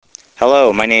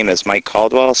Hello, my name is Mike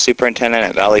Caldwell, Superintendent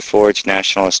at Valley Forge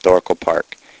National Historical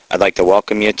Park. I'd like to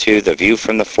welcome you to The View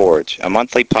from the Forge, a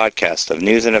monthly podcast of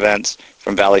news and events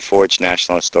from Valley Forge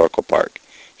National Historical Park.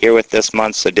 Here with this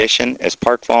month's edition is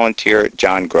park volunteer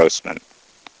John Grossman.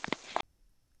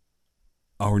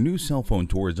 Our new cell phone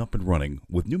tour is up and running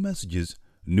with new messages,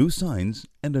 new signs,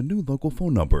 and a new local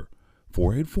phone number,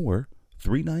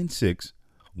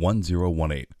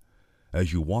 484-396-1018.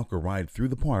 As you walk or ride through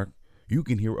the park, you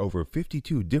can hear over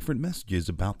 52 different messages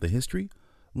about the history,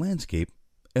 landscape,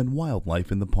 and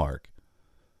wildlife in the park.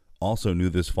 Also new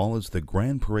this fall is the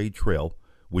Grand Parade Trail,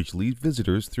 which leads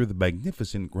visitors through the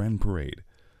magnificent Grand Parade.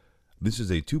 This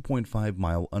is a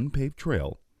 2.5-mile unpaved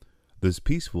trail. This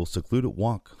peaceful, secluded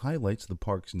walk highlights the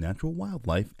park's natural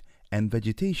wildlife and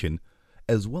vegetation,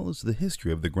 as well as the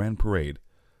history of the Grand Parade.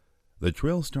 The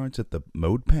trail starts at the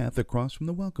mowed path across from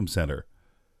the Welcome Center.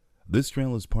 This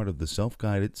trail is part of the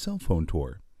self-guided cell phone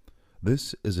tour.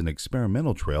 This is an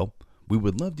experimental trail. We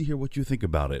would love to hear what you think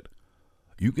about it.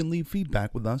 You can leave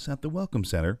feedback with us at the Welcome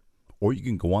Center, or you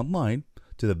can go online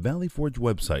to the Valley Forge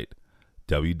website,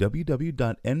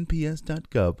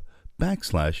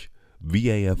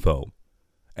 www.nps.gov/VAFO,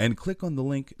 and click on the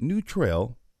link New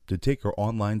Trail to take our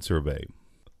online survey.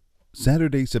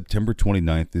 Saturday, September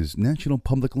 29th is National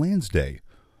Public Lands Day.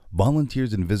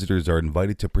 Volunteers and visitors are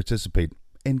invited to participate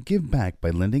and give back by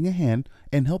lending a hand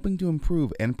and helping to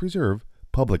improve and preserve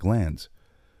public lands.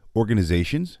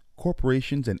 Organizations,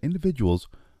 corporations, and individuals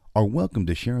are welcome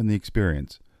to share in the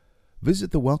experience. Visit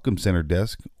the Welcome Center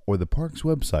desk or the park's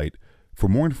website for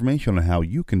more information on how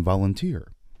you can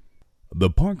volunteer. The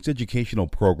park's educational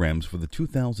programs for the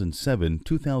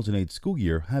 2007-2008 school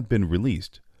year have been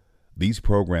released. These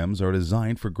programs are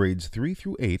designed for grades 3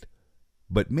 through 8,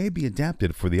 but may be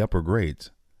adapted for the upper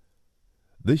grades.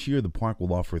 This year, the park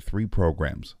will offer 3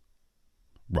 programs.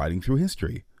 Riding Through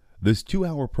History. This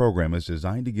 2-hour program is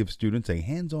designed to give students a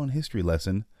hands-on history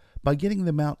lesson by getting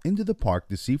them out into the park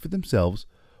to see for themselves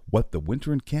what the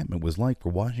winter encampment was like for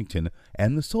Washington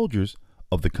and the soldiers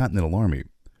of the Continental Army.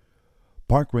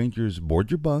 Park rangers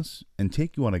board your bus and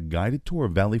take you on a guided tour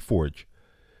of Valley Forge,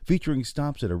 featuring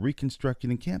stops at a reconstructed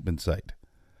encampment site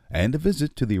and a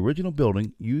visit to the original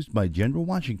building used by General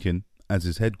Washington as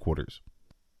his headquarters.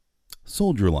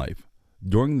 Soldier Life.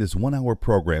 During this 1-hour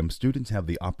program, students have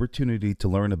the opportunity to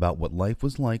learn about what life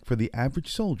was like for the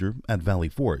average soldier at Valley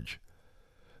Forge.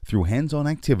 Through hands-on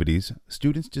activities,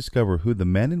 students discover who the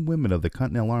men and women of the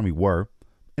Continental Army were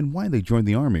and why they joined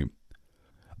the Army.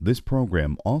 This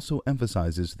program also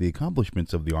emphasizes the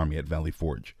accomplishments of the Army at Valley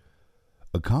Forge,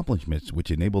 accomplishments which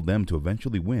enabled them to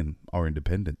eventually win our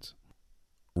independence.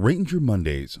 Ranger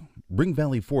Mondays. Bring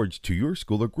Valley Forge to your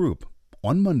school or group.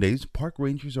 On Mondays, park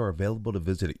rangers are available to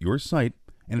visit at your site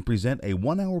and present a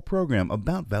 1-hour program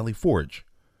about Valley Forge.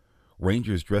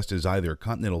 Rangers dressed as either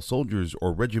Continental soldiers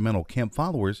or regimental camp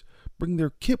followers bring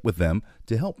their kit with them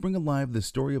to help bring alive the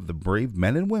story of the brave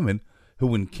men and women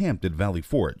who encamped at Valley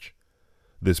Forge.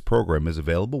 This program is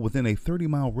available within a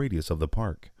 30-mile radius of the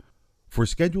park. For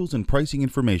schedules and pricing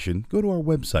information, go to our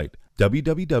website,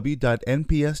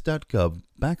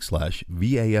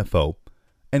 www.nps.gov/VAFO,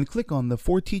 and click on the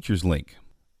For Teachers link.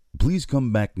 Please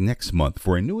come back next month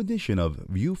for a new edition of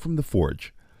View from the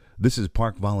Forge. This is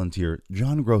park volunteer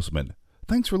John Grossman.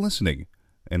 Thanks for listening,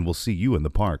 and we'll see you in the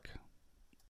park.